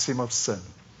reminds Him of sin.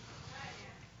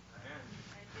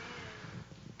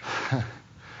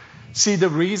 See, the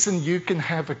reason you can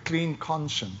have a clean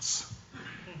conscience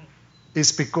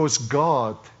is because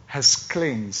God has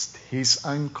cleansed His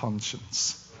own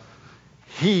conscience.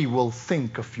 He will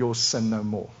think of your sin no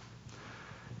more.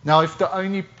 Now, if the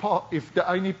only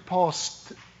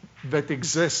past that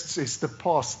exists is the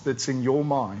past that's in your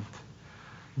mind,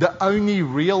 the only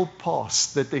real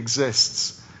past that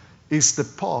exists is the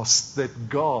past that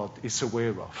God is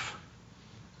aware of.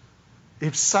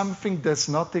 If something does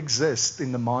not exist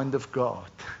in the mind of God,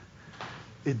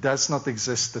 it does not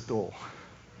exist at all.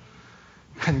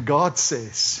 And God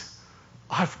says,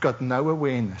 I've got no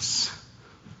awareness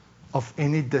of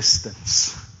any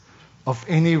distance, of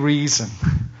any reason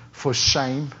for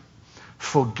shame,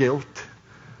 for guilt,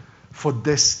 for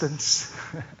distance.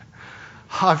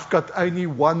 I've got only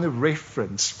one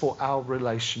reference for our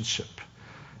relationship.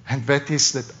 And that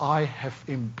is that I have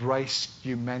embraced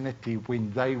humanity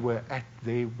when they were at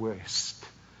their worst.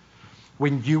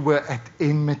 When you were at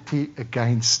enmity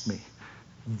against me.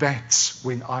 That's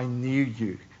when I knew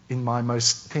you in my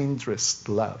most tenderest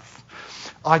love.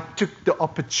 I took the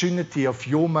opportunity of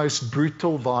your most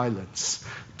brutal violence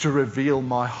to reveal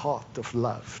my heart of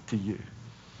love to you.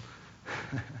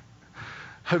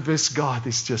 This God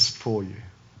is just for you.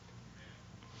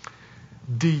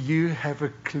 Do you have a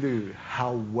clue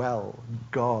how well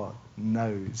God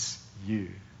knows you?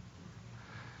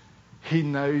 He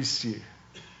knows you.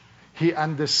 He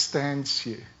understands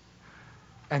you.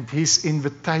 And His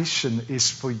invitation is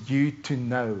for you to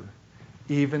know,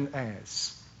 even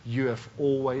as you have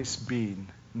always been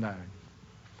known.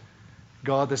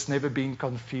 God has never been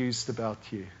confused about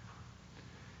you.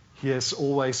 He has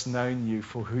always known you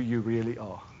for who you really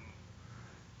are.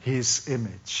 His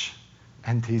image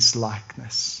and His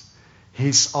likeness.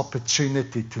 His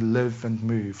opportunity to live and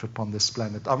move upon this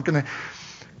planet. I'm going to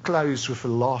close with a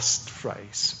last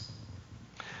phrase.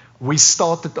 We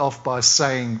started off by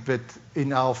saying that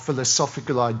in our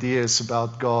philosophical ideas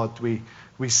about God, we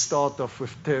start off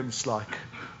with terms like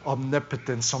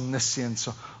omnipotence, omniscience,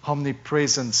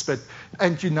 omnipresence.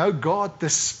 And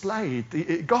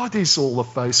God is all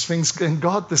of those things. And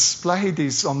God displayed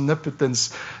His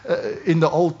omnipotence in the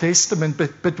Old Testament.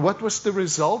 But what was the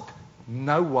result?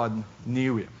 No one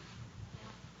knew Him.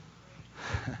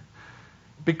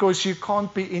 Because you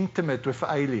can't be intimate with an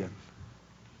alien.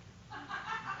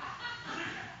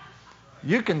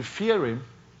 You can fear him,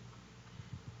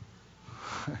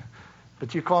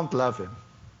 but you can't love him.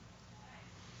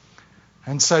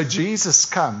 And so Jesus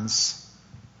comes,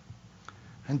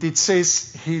 and it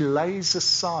says He lays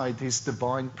aside His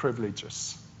divine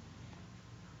privileges.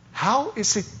 How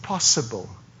is it possible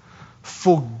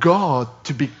for God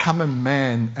to become a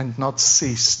man and not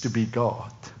cease to be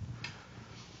God?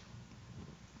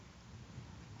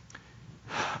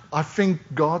 I think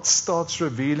God starts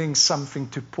revealing something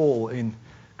to Paul in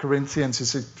Corinthians.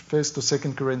 Is it 1st or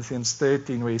 2nd Corinthians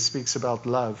 13 where he speaks about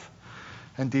love.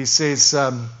 And he says,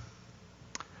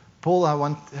 Paul, I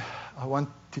want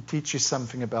to teach you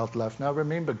something about love. Now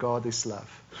remember, God is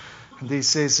love. And he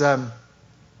says, I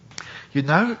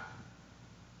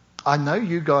know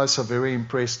you guys are very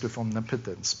impressed with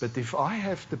omnipotence, but if I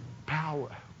have the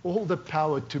power, all the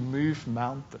power to move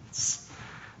mountains,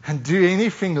 and do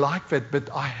anything like that, but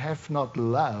I have not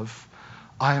love,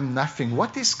 I am nothing.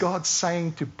 What is God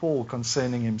saying to Paul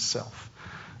concerning himself?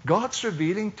 God's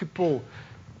revealing to Paul,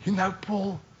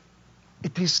 Paul,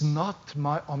 it is not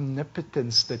my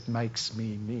omnipotence that makes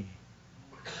me me.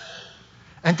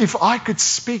 And if I could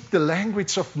speak the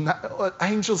language of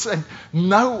angels and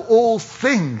know all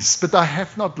things, but I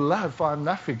have not love, I am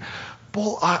nothing.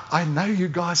 Paul, I know you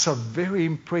guys are very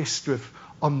impressed with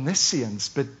omniscience,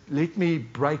 but let me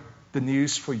break the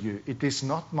news for you. It is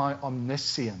not my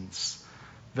omniscience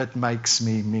that makes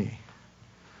me me.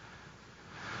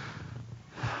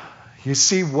 You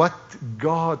see, what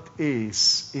God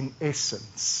is in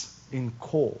essence, in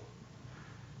core,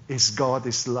 is God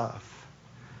is love.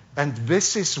 And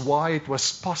this is why it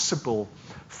was possible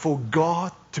for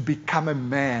God to become a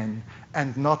man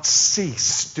and not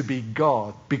cease to be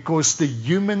God, because the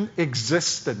human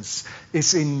existence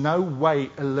is in no way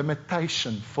a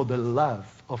limitation for the love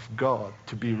of God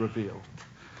to be revealed.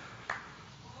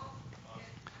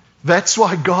 That's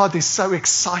why God is so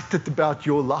excited about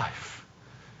your life.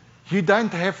 You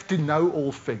don't have to know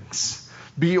all things,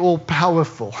 be all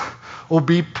powerful, or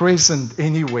be present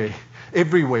anywhere,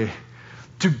 everywhere,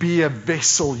 to be a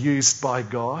vessel used by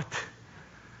God.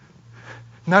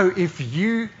 No, if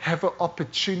you have an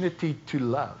opportunity to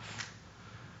love,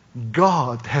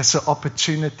 God has an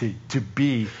opportunity to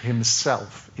be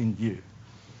Himself in you.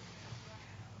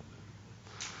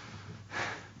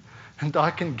 And I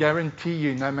can guarantee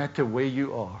you, no matter where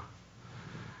you are,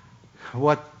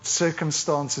 what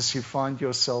circumstances you find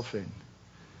yourself in,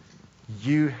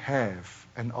 you have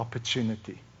an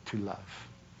opportunity to love.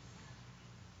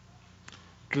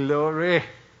 Glory.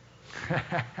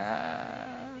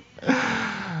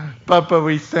 Papa,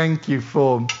 we thank you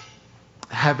for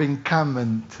having come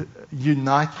and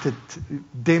united,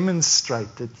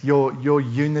 demonstrated your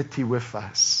unity with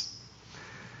us.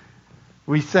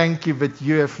 We thank you that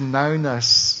you have known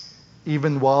us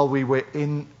even while we were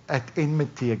at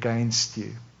enmity against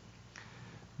you.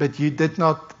 But you did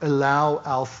not allow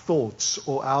our thoughts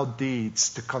or our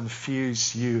deeds to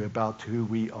confuse you about who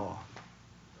we are.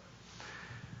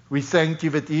 We thank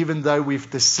you that even though we've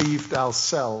deceived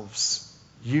ourselves,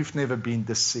 you've never been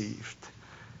deceived.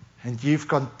 And you've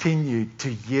continued to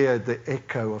hear the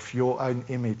echo of your own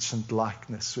image and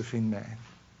likeness within man.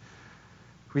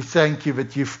 We thank you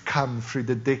that you've come through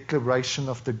the declaration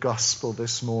of the gospel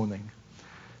this morning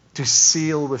to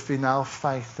seal within our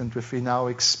faith and within our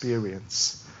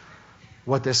experience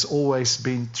what has always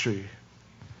been true.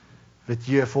 That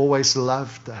you have always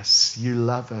loved us, you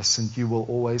love us, and you will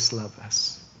always love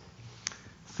us.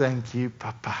 Thank you,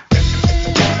 Papa.